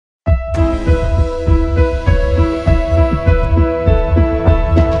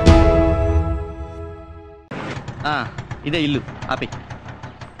ఇదే ఇల్లు. ఆపి.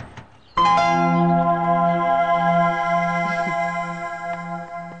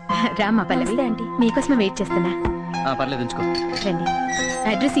 రామ్మా పల్లవి ఆంటీ, మీకోసమే వెయిట్ చేస్తున్నా. పర్లేదు ఉంచుకో. రండి.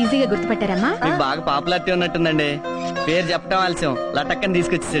 అడ్రస్ ఈజీగా గుర్తుపట్టారమ్మా? మీకు బాగా పాపులారిటీ ఉన్నట్టుందండి. పేరు చెప్పడం ఆలస్యం, లటక్కని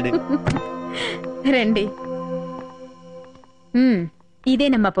తీసుకొచ్చేసాడు. రండి.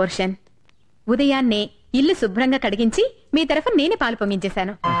 ఇదేనమ్మా పోర్షన్. ఉదయాన్నే ఇల్లు శుభ్రంగా కడిగించి మీ తరఫున నేనే పాలు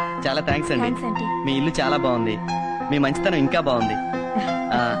పొంగించేశాను. చాలా థ్యాంక్స్ అండి. మీ ఇల్లు చాలా బాగుంది. మీ మంచితనం ఇంకా బాగుంది.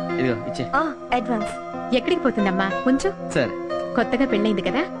 ఇదిగో ఇచ్చే. అడ్వాన్స్. ఎక్కడికి పోతుందమ్మా? కొంచెం సరే. కొత్తగా పెళ్ళైంది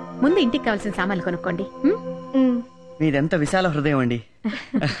కదా, ముందు ఇంటికి కావాల్సిన సామాన్లు కొనుక్కోండి. మీదెంత విశాల హృదయం అండి.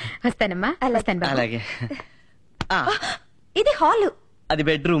 వస్తానమ్మా. అలాగే. ఇది హాల్, అది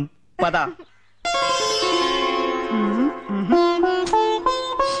బెడ్రూమ్. పద.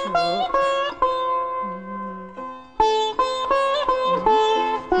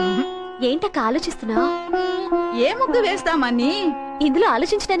 ఏంటక్క ఆలోచిస్తున్నావు? ఏ ముగ్గు వేస్తామని. ఇందులో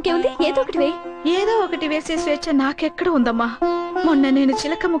ఆలోచించడానికి ఏముంది? ఏదో ఒకటి వే. ఏదో ఒకటి వేసే స్వేచ్ఛ నాకెక్కడ ఉందమ్మా. మొన్న నేను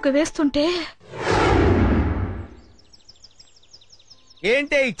చిలక ముగ్గు వేస్తుంటే.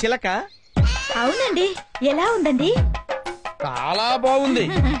 ఏంటే ఈ చిలక? అవునండి. ఎలా ఉందండి? చాలా బాగుంది,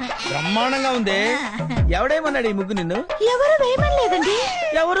 బ్రహ్మాండంగా ఉంది. ఎవడేమన్నాడు ఈ ముగ్గు నిన్ను? ఎవరు వేయమనలేదండి.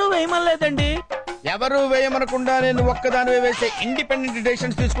 ఎవరు వేయమనలేదండి. ఎవరు వేయమనకుండా నేను ఒక్కదాని వేసే ఇండిపెండెంట్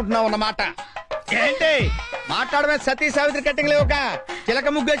డిసిషన్స్ తీసుకుంటున్నావు అన్నమాట. ఏంటి మాట్లాడమే? సతీ సావిత్రి కట్టింగ్ లేవుక చిలక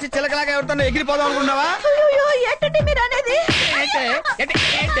ముగ్గేసి చిలకలాగా ఎవరితో ఎగిరిపోదాం అనుకున్నావా? ఏంటండి మీరు అనేది?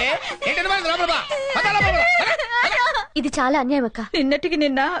 ఇది చాలా అన్యాయం అక్క. నిన్నటికి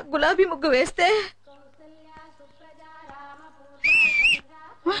నిన్న గులాబీ ముగ్గు వేస్తే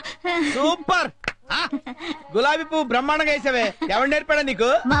సూపర్. గులాబీ పువ్వు బ్రహ్మాండంగా వేసావే. ఎవరు నేర్పాడా నీకు?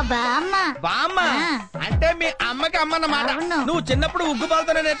 మా బామ్మ. బామ్మ అంటే మీ అమ్మకి అమ్మన్నమాట. నువ్వు చిన్నప్పుడు ఉగ్గు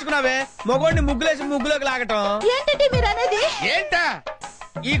పాలతోనే నేర్చుకున్నావే మగోడిని ముగ్గులేసి ముగ్గులోకి లాగటం. ఏంటంటే మీరు అనేది? ఏంటా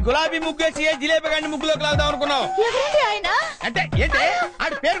ఈ గులాబీ ముగ్గేసి ఏ జిలేబీ గాడిని ముగ్గులోకి లాగుదాం అనుకున్నావు? ఆయన అంటే ఏంటి?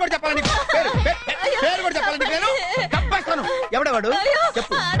 ఆడి పేరు కూడా చెప్పాలి నీకు. పేరు కూడా చెప్పాలి నీకు. నేను తప్పేస్తాను. ఎవడవాడు?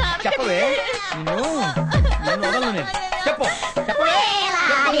 చెప్పు. చెప్పవే. చెప్పు. చెప్పవే.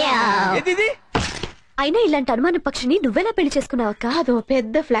 ఏది? అయినా ఇలాంటి అనుమాన పక్షిని నువ్వెలా పెళ్లి చేసుకున్నావు అక్క? అదో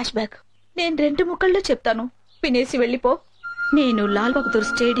పెద్ద ఫ్లాష్ బ్యాక్. నేను 2 ముక్కల్లో చెప్తాను, వినేసి వెళ్ళిపో. నేను లాల్ బహదూర్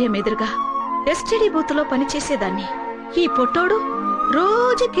స్టేడియం ఎదురుగా ఎస్టీడీ బూత్ లో పనిచేసేదాన్ని. ఈ పొట్టోడు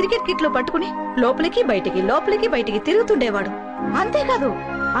రోజు క్రికెట్ కిట్ లో పట్టుకుని లోపలికి బయటికి తిరుగుతుండేవాడు. అంతేకాదు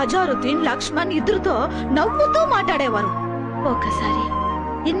అజారుద్దీన్, లక్ష్మణ్ ఇద్దరితో నవ్వుతూ మాట్లాడేవారు. ఒకసారి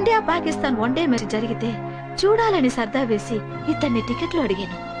ఇండియా పాకిస్తాన్ వన్డే మ్యాచ్ జరిగితే చూడాలని సర్దా వేసి ఇతన్ని టికెట్లు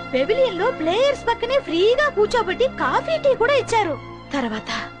అడిగాను. పెవిలియన్ లో ప్లేయర్స్ పక్కనే ఫ్రీగా కూర్చోబెట్టి కాఫీ టీ కూడా ఇచ్చారు.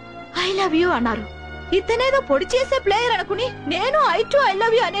 తర్వాత ఐ లవ్ యూ అన్నారు. ఇతనేదో పొడి చేసే ప్లేయర్ అనుకుని నేను ఐ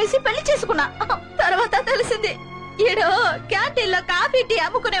లవ్ యూ అనేసి పెళ్లి చేసుకున్నా. తర్వాత తెలిసింది ఈడో క్యాంటీన్ లో కాఫీ టీ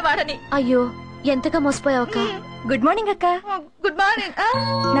అమ్ముకునేవాడని. అయ్యో, ఎంతగా మోసపోయావు అక్క. గుడ్ మార్నింగ్ అక్క. Good morning.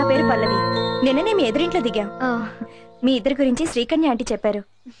 నా పేరు పల్లవి. నిన్ననే మీ ఎదురింట్లో దిగాం. మీ ఇద్దరి గురించి శ్రీకన్య ఆంటీ చెప్పారు.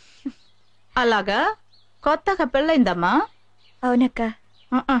 అలాగా? కొత్తగా పెళ్ళైందమ్మా? అవునక్క.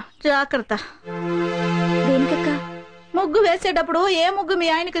 జాగ్రత్త. దేనికక్క? ముగ్గు వేసేటప్పుడు ఏ ముగ్గు మీ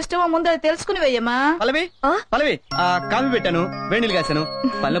ఆయనకి ఇష్టమో ముందు తెలుసుకుని వేయమ్మా. పల్లవి కాఫీ పెట్టాను, వేణీలు కాసాను,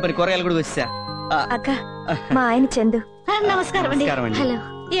 పళ్ళ పని కూరగాయలు కూడా వచ్చా. అక్క, మా ఆయన చందు. నమస్కారం అండి. హలో.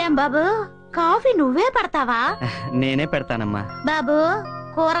 ఏం బాబు, కాఫీ నువ్వే పడతావా? నేనే పెడతానమ్మా. బాబు,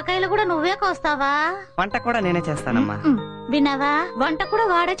 కూరగాయలు కూడా నువ్వే కోస్తావా? వంట కూడా నేనే చేస్తానమ్మా. విన్నావా, వంట కూడా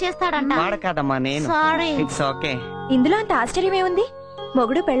వాడే చేస్తాడంట. వాడ కాదమ్మా, నేను. సారీ. It's okay. ఇందులో అంత ఆశ్చర్యమేముంది?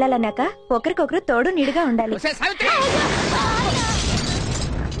 మొగుడు పెళ్ళాలన్నాక ఒకరికొకరు తోడు నిడుగా ఉండాలి.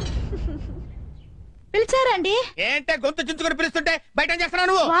 పిలిచారండి? ఏంటే గొంతు చించుకొని పిలుస్తుంటే బయట చేస్తున్నావు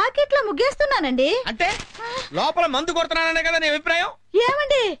నువ్వు? వాకిట్లో ముగ్గేస్తున్నానండి. అంటే లోపల మందు కొడుతున్నాననే కదా నీ అభిప్రాయం?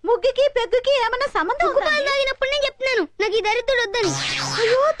 ఏమండి, ముగ్గుకి పెగ్గుకి ఏమన్నా సంబంధం ఉందా? నేను చెప్తున్నాను, నాకు ఈ దరిద్రుడు వద్దని.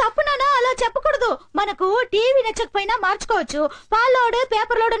 అయ్యో తప్పునానా, అలా చెప్పకూడదు. మనకు టీవీ నచ్చకపోయినా మార్చుకోవచ్చు, పాలోడు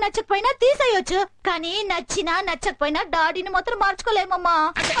పేపర్ లోడు నచ్చకపోయినా తీసేయొచ్చు, కానీ నచ్చినా నచ్చకపోయినా డాడీని మాత్రం మార్చుకోలేమమ్మా.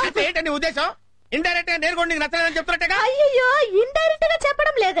 ఏంటని ఉద్దేశం? ఇండైరెక్ట్ గా నేను కూడా నీకు నచ్చలేదని చెప్తున్నట్టుగా. అయ్యో, ఇండైరెక్ట్ గా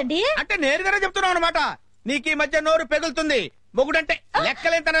చెప్పడం లేదండి, అంటే నేరుగానే చెప్తున్నావు అనమాట. నీకు ఈ మధ్య నోరు పెగులుతుంది. మొగుడంటే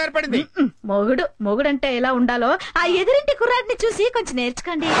లెక్కలేంతనం ఏర్పడింది. మొగుడంటే ఎలా ఉండాలో ఆ ఎదురింటి కుర్రాడిని చూసి కొంచెం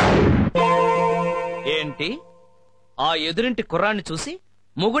నేర్చుకోండి. ఏంటి? ఆ ఎదురింటి కుర్రాడిని చూసి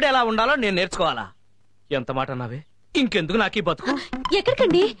మొగుడు ఎలా ఉండాలో నేను నేర్చుకోవాలా? ఎంత మాట అన్నావే? ఇంకెందుకు నాకీ బతుకు?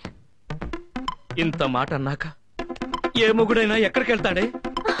 ఎక్కడికండి? ఇంత మాట అన్నాక ఏ మొగుడైనా ఎక్కడికి వెళ్తాడే?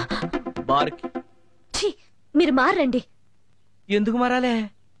 బార్కి. మీరు మారండి. ఎందుకు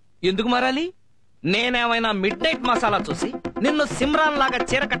మారాలి? నేనేమైనా మిడ్ నైట్ మసాలా చూసి నిన్ను సిమ్రాన్ లాగా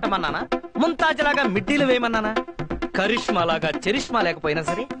చీర కట్టమన్నానా? ముంతాజ్ లాగా మిడ్డీలు వేయమన్నానా? కరిష్మా లాగా చరిష్మా లేకపోయినా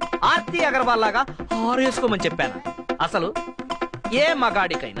సరే ఆర్తి అగర్వాల్ లాగా హారేసుకోమని చెప్పాను. అసలు ఏ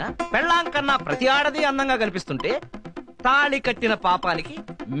మగాడికైనా పెళ్ళాం కన్నా ప్రతి ఆడది అందంగా కనిపిస్తుంటే తాళి కట్టిన పాపానికి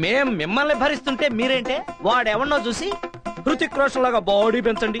మేం మిమ్మల్ని భరిస్తుంటే మీరేంటే వాడెవన్నో చూసి హృతిక్ రోషన్ లాగా బాడీ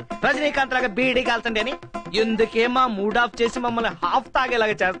పెంచండి, రజనీకాంత్ లాగా బీడీ కాల్చండి అని ఎందుకే మా మూడ్ ఆఫ్ చేసి మమ్మల్ని హాఫ్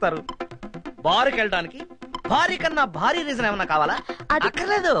తాగేలాగా చేస్తారు? బారుకి వెళ్ళడానికి భారీ కన్నా భారీ రీజన్ ఏమన్నా కావాలా?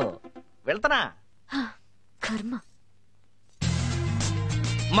 అక్కర్లేదు, వెళ్తానా? కర్మ.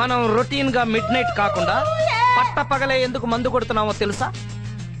 మనం రొటీన్ గా మిడ్ నైట్ కాకుండా పట్ట పగలే ఎందుకు మందు కొడుతున్నామో తెలుసా?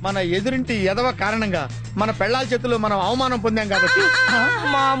 మన ఎదురింటి ఎదవ కారణంగా మన పెళ్ళాల చేతుల్లో మనం అవమానం పొందాం కాబట్టి.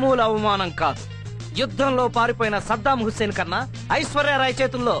 మామూలు అవమానం కాదు. యుద్ధంలో పారిపోయిన సద్దాం హుస్సేన్ కన్నా ఐశ్వర్యరాయ్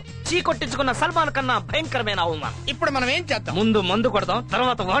చేతుల్లో చీకొట్టించుకున్న సల్మాన్ కన్నా భయంకరమైన అవమానం. ఇప్పుడు మనం ఏం చేద్దాం? ముందు మందు కొడదాం,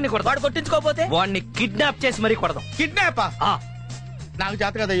 తర్వాత వాడిని కొడదాం. వాడు కొట్టించుకోకపోతే వాడిని కిడ్నాప్ చేసి మరీ కొడదాం. కిడ్నాపా? నాకు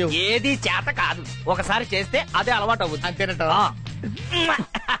చేత కదయ్యో. ఏది చేత కాదు, ఒకసారి చేస్తే అదే అలవాటు అవుతుంది. అంతేనట.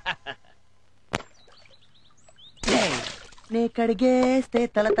 నే కడిగేస్తే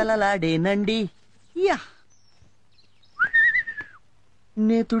తలతలలాడేనండి,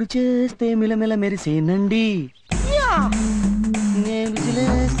 నే తుడిచేస్తే మిలమిల మెరిసేనండి, నే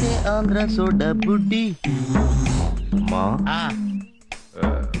విజిలేస్తే ఆంధ్ర సోడా బుడ్డి.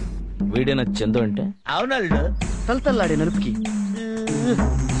 వీడిన చందు అంటే అవునల్డు. తలతల్లాడే నలుపుకి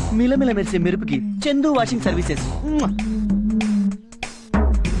మిలమిల మెరిసే మెరుపుకి చందు వాషింగ్ సర్వీసెస్.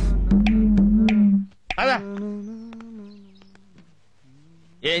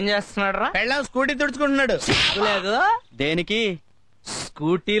 ఏం చేస్తున్నాడు రా? పెళ్ళాం స్కూటీ తుడుచుకుంటున్నాడు. లేదు, దేనికి?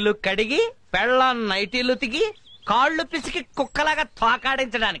 స్కూటీలు కడిగి పెళ్ళాం నైటీలు తిగి కాళ్ళు పిసికి కుక్కలాగా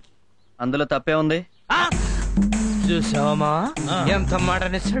తోకాడించడానికి. అందులో తప్పే ఉంది? చూసావమ్మా ఎంత మాట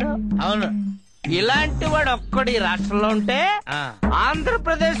నిచ్చాడు? అవును. ఇలాంటి వాడు ఒక్కడి రాష్ట్రంలో ఉంటే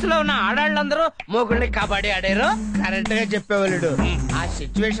ఆంధ్రప్రదేశ్ లో ఉన్న ఆడాళ్ళందరూ మొగుళ్ళని కబడ్డీ ఆడారు. కరెక్ట్ గా చెప్పేవాళ్ళు. ఆ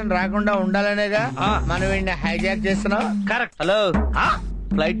సిచ్యువేషన్ రాకుండా ఉండాలనేగా మనం వీడిని హైజాక్ చేస్తున్నాం. కరెక్ట్. హలో,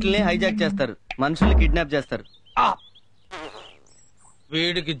 ఫ్లైట్లని హైజాక్ చేస్తారు, మనుషుల్ని కిడ్నాప్ చేస్తారు.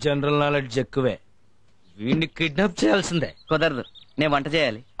 వీడికి జనరల్ నాలెడ్జ్ ఎక్కువే, వీడిని కిడ్నాప్ చేయాల్సిందే. కుదరదు, నేను వంట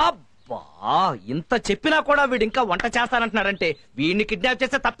చేయాలి. అబ్బా, ఇంత చెప్పినా కూడా వీడు ఇంకా వంట చేస్తానంటున్నాడంటే వీడిని కిడ్నాప్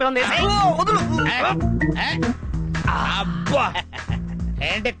చేస్తే తప్పే ఉంది. అబ్బా,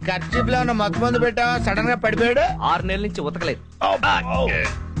 ఏంటి ఖర్చీపులో ఉన్న మత్తు మందు పెట్టావా? సడన్ గా పడిపోయాడు. 6 నెలల నుంచి ఉతకలేదు.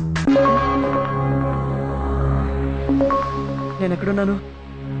 నేను ఎక్కడున్నాను?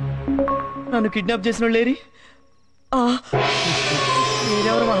 నన్ను కిడ్నాప్ చేసిన లేరి?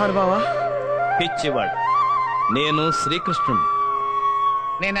 మీరెవరు మహానుభావా? పిచ్చివాడు, నేను శ్రీకృష్ణుణ్ణి.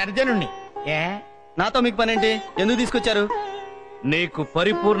 నేను అర్జునుణ్ణి. నాతో మీకు పనేంటి? ఎందుకు తీసుకొచ్చారు? నీకు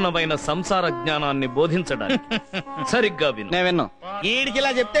పరిపూర్ణమైన సంసార జ్ఞానాన్ని బోధించడానికి. సరిగ్గా విను. నేను విన్నా. ఈడికి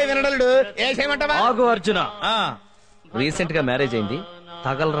ఇలా చెప్తే వినడలుడు. ఏ చేయమంటావా? ఆగు అర్జున. రీసెంట్ గా మ్యారేజ్ అయింది,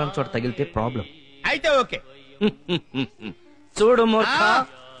 తగలరాని చోట తగిలితే ప్రాబ్లం. అయితే ఓకే. చూడు మూర్ఖ,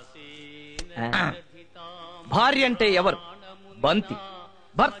 భార్య అంటే ఎవరు? బంతి.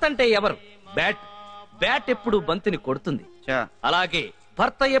 భర్త అంటే ఎవరు? బ్యాట్. బ్యాట్ ఎప్పుడు బంతిని కొడుతుంది, అలాగే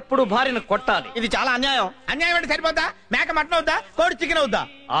భర్త ఎప్పుడు భార్యను కొట్టాలి. ఇది చాలా అన్యాయం. అన్యాయం అంటే సరిపోతా? మేక మటన్ అవుతా, కోడి చికెన్ అవుతా?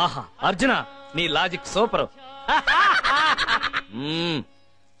 ఆహా అర్జున, నీ లాజిక్ సూపర్.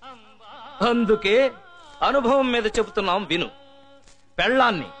 అందుకే అనుభవం మీద చెబుతున్నాం, విను.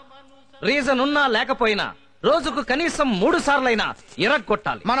 పెళ్ళాన్ని రీజన్ ఉన్నా లేకపోయినా రోజుకు కనీసం 3 సార్లైనా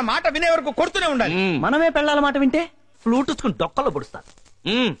ఇరగొట్టాలి. మన మాట వినే వరకు కొడుతూనే ఉండాలి. మనమే పెళ్ళాల మాట వింటే ఫ్లూటుకుని డొక్కలో పొడుస్తారు.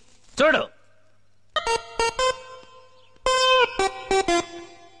 చూడు,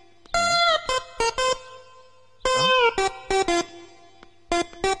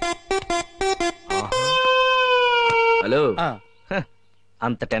 హలో,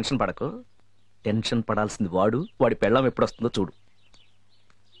 అంత టెన్షన్ పడకు. టెన్షన్ పడాల్సింది వాడు. వాడి పెళ్ళం ఎప్పుడు వస్తుందో చూడు.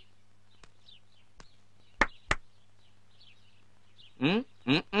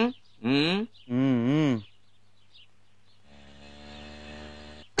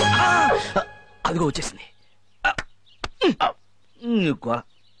 అదిగో వచ్చేసింది.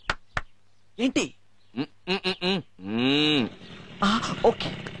 ఏంటి? ఓకే.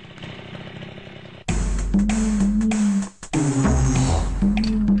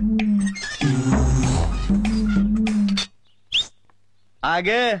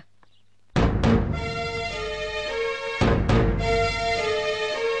 ఆగే.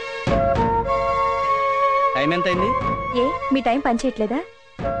 టైం ఎంత అయింది? ఏ మీ టైం పనిచేయట్లేదా?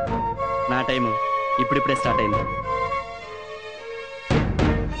 నా టైము ఇప్పుడిప్పుడే స్టార్ట్ అయింది.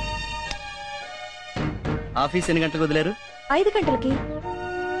 ఆఫీస్ ఎన్ని గంటలకు వదిలేరు? 5 గంటలకి.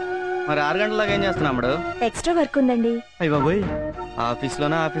 మరి 6 గంటలలాగా ఏం చేస్తున్నాడు? ఎక్స్ట్రా వర్క్ ఉందండి. అయ్య బాబోయ్, ఆఫీస్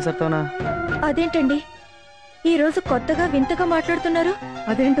లోనా ఆఫీసర్ తోనా? అదేంటండి, ఈ రోజు కొత్తగా వింతగా మాట్లాడుతున్నారు.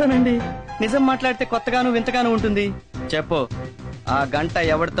 అదేంటోనండి, నిజం మాట్లాడితే కొత్తగాను వింతగాను ఉంటుంది. చెప్పు, ఆ గంట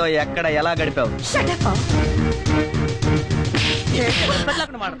ఎవరితో ఎక్కడ ఎలా గడిపావు?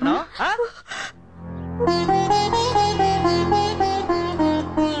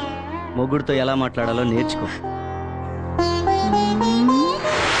 మొగుడుతో ఎలా మాట్లాడాలో నేర్చుకో.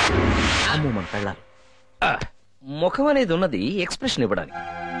 అమ్మో మన పెళ్ళాలి. ముఖం అనేది ఉన్నది ఎక్స్ప్రెషన్ ఇవ్వడానికి.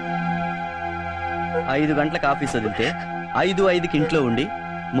 5 గంటలకు ఆఫీస్ వదిలితే 5:05కి ఇంట్లో ఉండి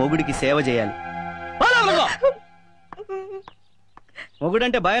మొగుడికి సేవ చేయాలి.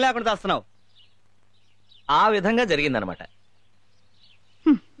 మొగుడంటే భయం లేకుండా చేస్తున్నావు. ఆ విధంగా జరిగిందనమాట.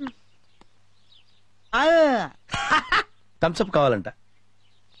 థమ్స్అప్ కావాలంట.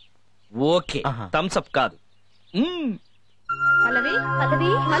 ఓకే, థమ్స్అప్ కాదు. పల్లవి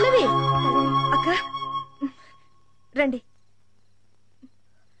పల్లవి పల్లవి అక్క రండి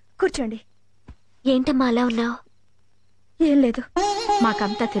కూర్చోండి. ఏంటమ్మా అలా ఉన్నావు? ఏం లేదు,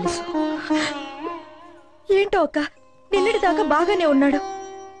 మాకంతా తెలుసు. ఏంటో అక్క, నిన్నటిదాకా బాగానే ఉన్నాడు,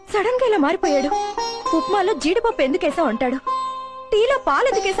 సడన్ గా ఇలా మారిపోయాడు. ఉప్మాలో జీడిపప్పు ఎందుకేసా ఉంటాడు, టీలో పాలు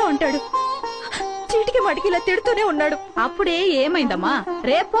ఎందుకేసా ఉంటాడు, చీటికి మడికి ఇలా తిడుతూనే ఉన్నాడు. అప్పుడే ఏమైందమ్మా?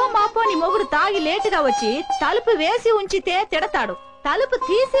 రేపో మాపో నీ మొగుడు తాగి లేటుగా వచ్చి తలుపు వేసి ఉంచితే తిడతాడు, తలుపు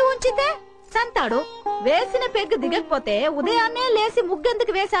తీసి ఉంచితే సంతాడు. వేసిన పెగ్గు దిగకపోతే ఉదయాన్నే లేసి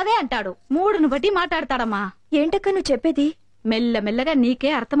ముగ్గెందుకు వేసావే అంటాడు. మూడును బట్టి మాట్లాడతాడమ్మా. ఏంటక్క నువ్వు చెప్పేది? మెల్లమెల్లగా నీకే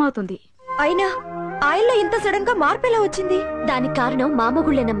అర్థమవుతుంది. అయినా ఆయనలో ఇంత సడన్ గా మార్పు ఎలా వచ్చింది? దానికి కారణం మా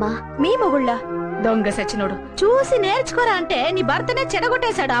మొగుళ్ళేనమ్మా. మీ మొగుళ్ళ? దొంగ సచ్చినోడు, చూసి నేర్చుకోరా అంటే నీ భర్తనే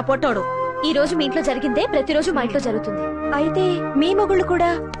చెడగొట్టేశాడు ఆ పొట్టోడు. ఈ రోజు మీ ఇంట్లో జరిగిందే ప్రతిరోజు మా ఇంట్లో జరుగుతుంది. అయితే మీ మొగుళ్ళు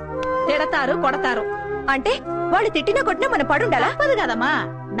కూడా తిడతారు, కొడతారు. అంటే వాళ్ళు తిట్టినా కొట్టినా మన పడుండాలా? తప్పదు కదమ్మా.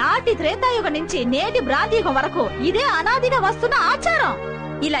 నాటి త్రేతాయుగం నుంచి నేటి బ్రాంతియుగం వరకు ఇదే అనాదిగా వస్తున్న ఆచారం.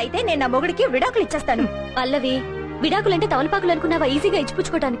 ఇలా అయితే నేను నా మొగుడికి విడాకులు ఇచ్చేస్తాను. పల్లవి, విడాకులంటే తవలపాకులు అనుకున్నావా ఈజీగా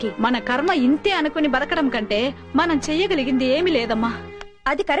ఇచ్చిపుచ్చుకోవడానికి? మన కర్మ ఇంతే అనుకుని బతకడం కంటే మనం చెయ్యగలిగింది ఏమీ లేదమ్మా.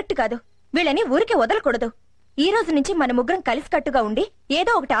 అది కరెక్ట్ కాదు. వీళ్ళని ఊరికే వదలకూడదు. ఈ రోజు నుంచి మన ముగ్గురం కలిసికట్టుగా ఉండి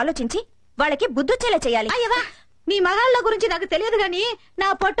ఏదో ఒకటి ఆలోచించి వాళ్ళకి బుద్ధొచ్చేలా చేయాలి. నీ మగాళ్ళ గురించి నాకు తెలియదు గాని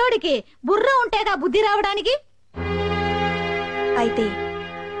నా పొట్టోడికి బుర్ర ఉంటేగా బుద్ధి రావడానికి. అయితే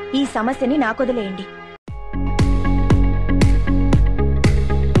ఈ సమస్యని నాకొదిలేయండి.